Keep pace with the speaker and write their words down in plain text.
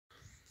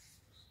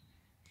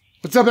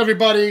What's up,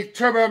 everybody?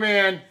 Turbo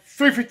Man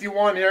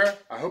 351 here.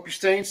 I hope you're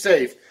staying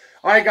safe.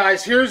 Alright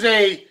guys, here's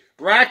a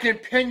rack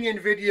and pinion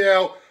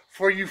video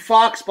for you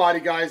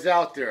foxbody guys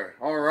out there.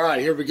 Alright,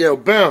 here we go.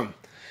 Boom.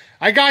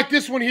 I got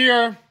this one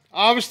here,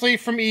 obviously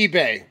from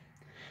eBay.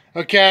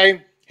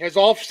 Okay, has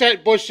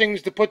offset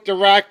bushings to put the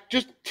rack,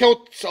 just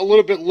tilts a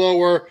little bit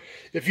lower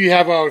if you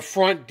have a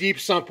front deep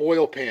sump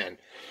oil pan.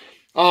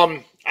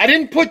 I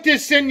didn't put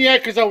this in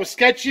yet because I was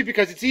sketchy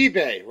because it's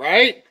eBay,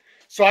 right?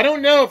 So I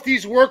don't know if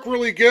these work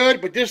really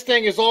good, but this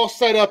thing is all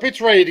set up. It's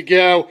ready to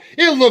go.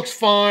 It looks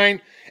fine.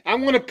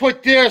 I'm going to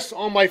put this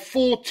on my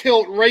full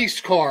tilt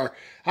race car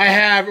I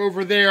have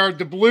over there,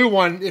 the blue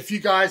one. If you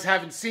guys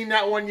haven't seen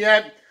that one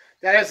yet,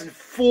 that is a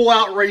full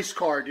out race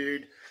car,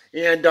 dude.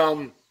 And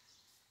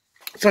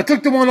so I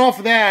took the one off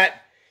of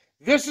that.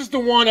 This is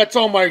the one that's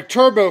on my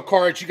turbo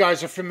car that you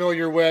guys are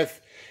familiar with.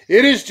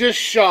 It is just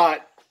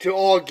shot to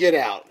all get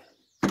out.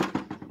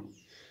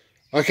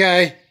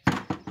 Okay?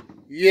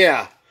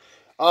 Yeah.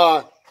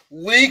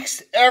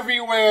 Leaks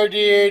everywhere,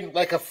 dude,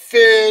 like a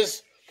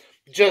fizz,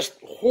 just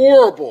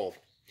horrible.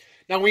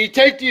 Now, when you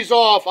take these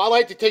off, I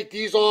like to take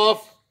these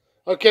off,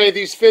 okay,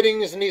 these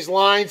fittings and these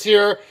lines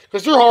here,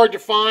 because they're hard to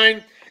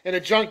find in a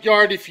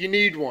junkyard if you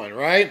need one,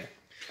 right?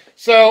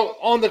 So,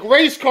 on the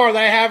race car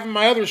that I have in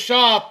my other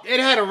shop, it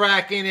had a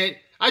rack in it.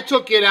 I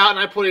took it out and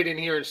I put it in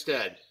here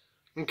instead,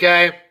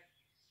 okay?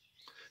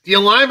 The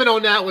alignment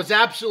on that was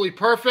absolutely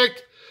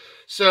perfect.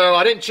 So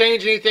I didn't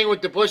change anything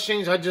with the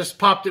bushings. I just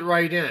popped it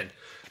right in.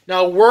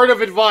 Now, word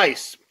of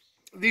advice.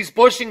 These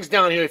bushings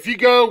down here, if you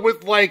go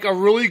with like a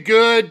really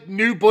good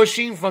new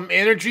bushing from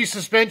Energy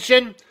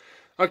Suspension,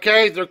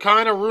 okay, they're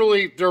kind of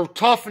they're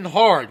tough and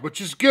hard,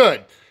 which is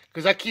good.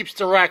 Because that keeps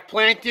the rack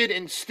planted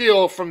and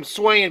still from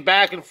swaying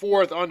back and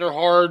forth under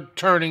hard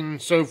turning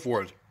and so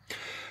forth.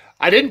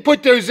 I didn't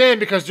put those in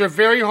because they're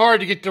very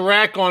hard to get the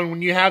rack on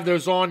when you have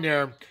those on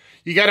there.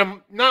 You got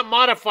to not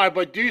modify,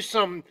 but do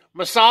some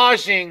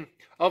massaging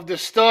of the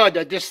stud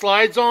that this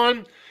slides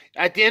on.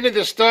 At the end of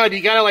the stud, you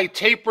got to like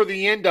taper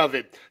the end of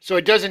it so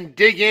it doesn't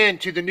dig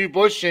into the new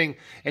bushing,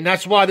 and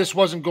that's why this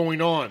wasn't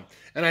going on.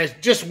 And I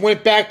just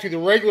went back to the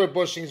regular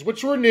bushings,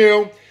 which were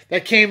new,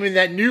 that came in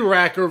that new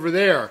rack over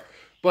there.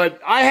 But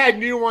I had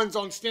new ones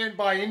on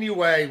standby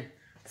anyway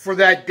for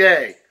that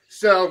day.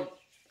 So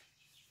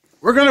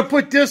we're going to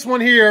put this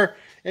one here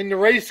in the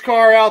race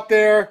car out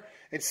there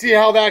and see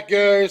how that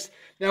goes.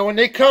 Now, when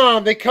they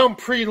come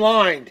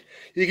pre-lined.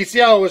 You can see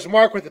how it was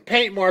marked with a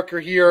paint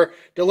marker here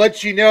to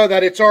let you know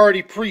that it's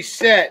already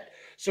preset.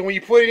 So when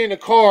you put it in the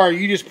car,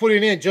 you just put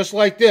it in just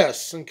like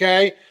this,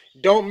 okay?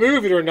 Don't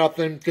move it or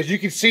nothing, because you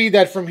can see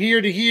that from here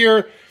to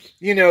here,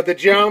 you know, the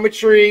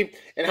geometry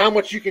and how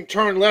much you can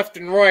turn left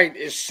and right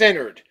is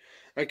centered,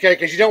 okay?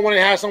 Because you don't want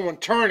to have someone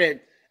turn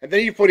it, and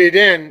then you put it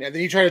in, and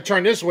then you try to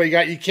turn this way,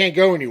 you can't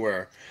go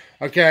anywhere,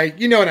 okay?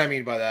 You know what I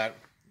mean by that,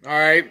 all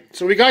right?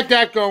 So we got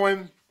that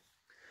going.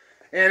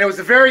 And it was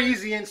a very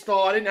easy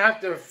install. I didn't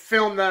have to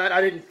film that, I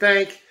didn't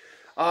think.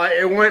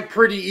 It went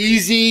pretty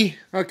easy,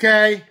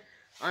 okay?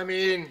 I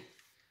mean,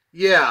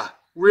 yeah,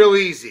 real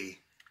easy,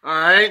 all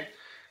right?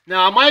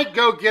 Now, I might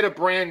go get a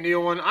brand new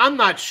one. I'm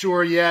not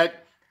sure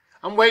yet.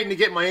 I'm waiting to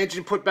get my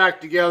engine put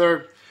back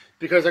together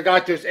because I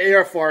got those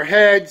AFR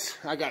heads.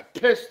 I got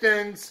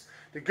pistons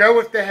to go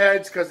with the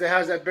heads because it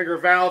has that bigger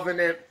valve in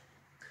it.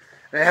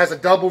 And it has a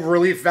double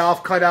relief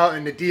valve cut out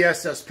in the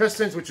DSS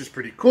pistons, which is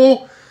pretty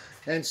cool.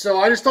 And so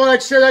I just thought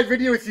I'd share that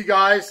video with you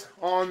guys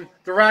on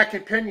the rack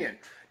and pinion.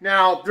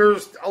 Now,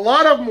 there's a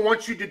lot of them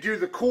want you to do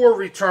the core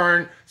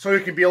return so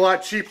it can be a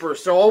lot cheaper.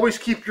 So always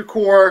keep your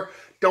core.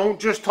 Don't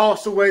just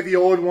toss away the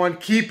old one.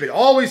 Keep it.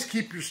 Always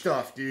keep your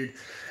stuff, dude.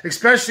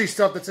 Especially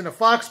stuff that's in a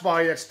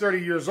foxbody that's 30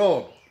 years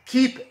old.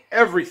 Keep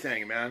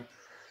everything, man.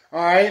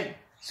 All right?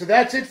 So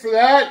that's it for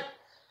that.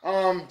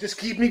 Just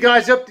keep me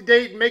guys up to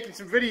date and making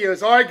some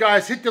videos. All right,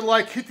 guys. Hit the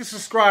like. Hit the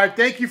subscribe.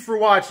 Thank you for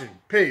watching.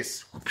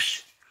 Peace.